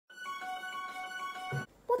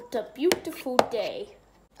What a beautiful day.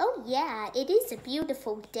 Oh yeah, it is a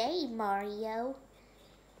beautiful day, Mario.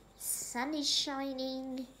 Sun is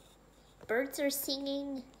shining, birds are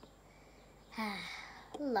singing.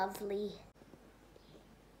 Lovely.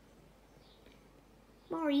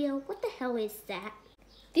 Mario, what the hell is that?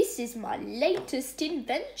 This is my latest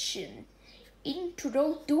invention.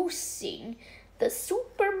 Introducing the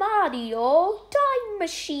Super Mario Time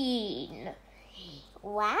Machine.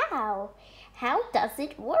 Wow, how does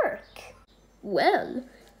it work? Well,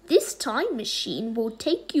 this time machine will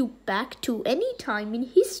take you back to any time in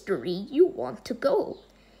history you want to go.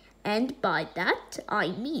 And by that, I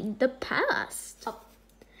mean the past.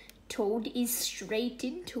 Toad is straight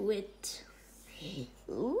into it.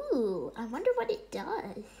 Ooh, I wonder what it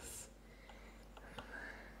does.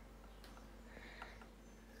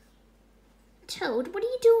 Toad, what are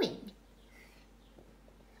you doing?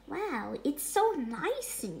 Wow, it's so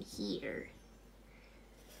nice in here.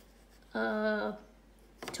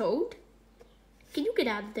 Toad? Can you get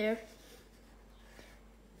out of there?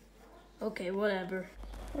 Okay, whatever.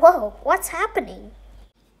 Whoa, what's happening?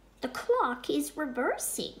 The clock is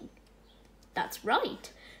reversing. That's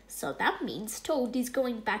right. So that means Toad is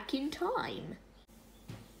going back in time.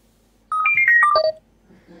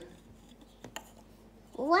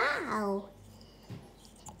 Wow,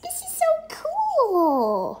 this is so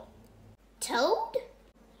cool. Toad?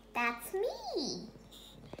 That's me.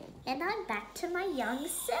 And I'm back to my young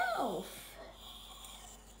self.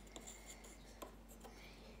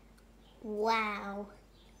 Wow,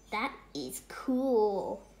 that is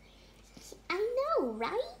cool. I know,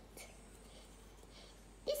 right?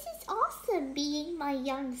 This is awesome being my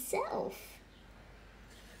young self.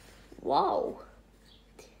 Wow.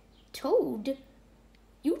 Toad,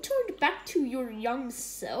 you turned back to your young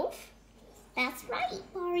self? That's right,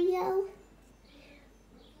 Mario.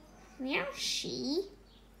 Yoshi.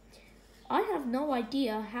 I have no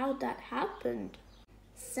idea how that happened.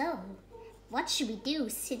 So, what should we do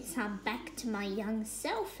since I'm back to my young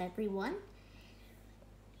self, everyone?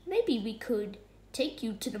 Maybe we could take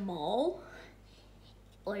you to the mall.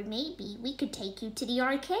 Or maybe we could take you to the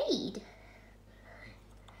arcade.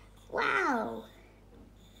 Wow.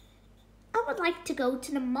 I would like to go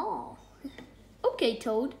to the mall. Okay,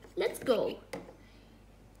 Toad, let's go.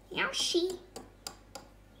 Yoshi.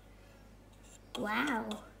 Wow.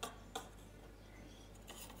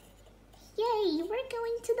 Yay, we're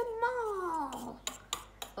going to the mall.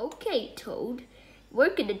 Okay, Toad,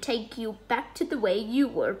 we're gonna take you back to the way you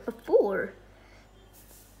were before.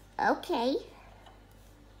 Okay.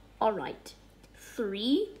 All right,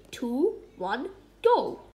 3, 2, 1,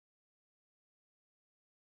 go.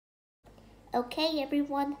 Okay,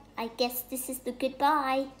 everyone, I guess this is the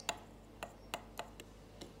goodbye.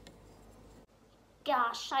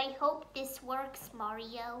 Gosh, I hope this works,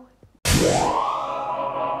 Mario.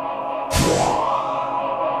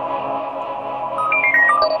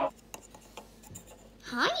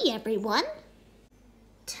 Hi, everyone.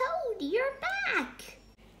 Toad, you're back.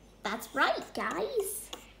 That's right, guys.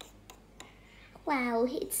 Wow,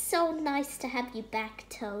 it's so nice to have you back,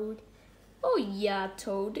 Toad. Oh yeah,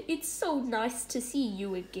 Toad, it's so nice to see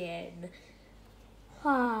you again.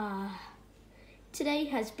 Today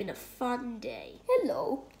has been a fun day.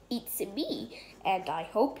 Hello, it's me, and I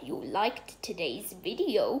hope you liked today's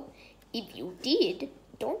video. If you did,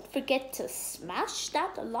 don't forget to smash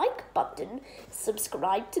that like button,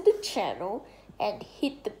 subscribe to the channel, and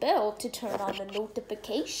hit the bell to turn on the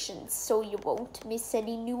notifications so you won't miss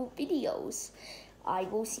any new videos. I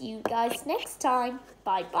will see you guys next time.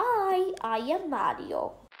 Bye bye. I am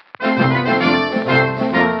Mario.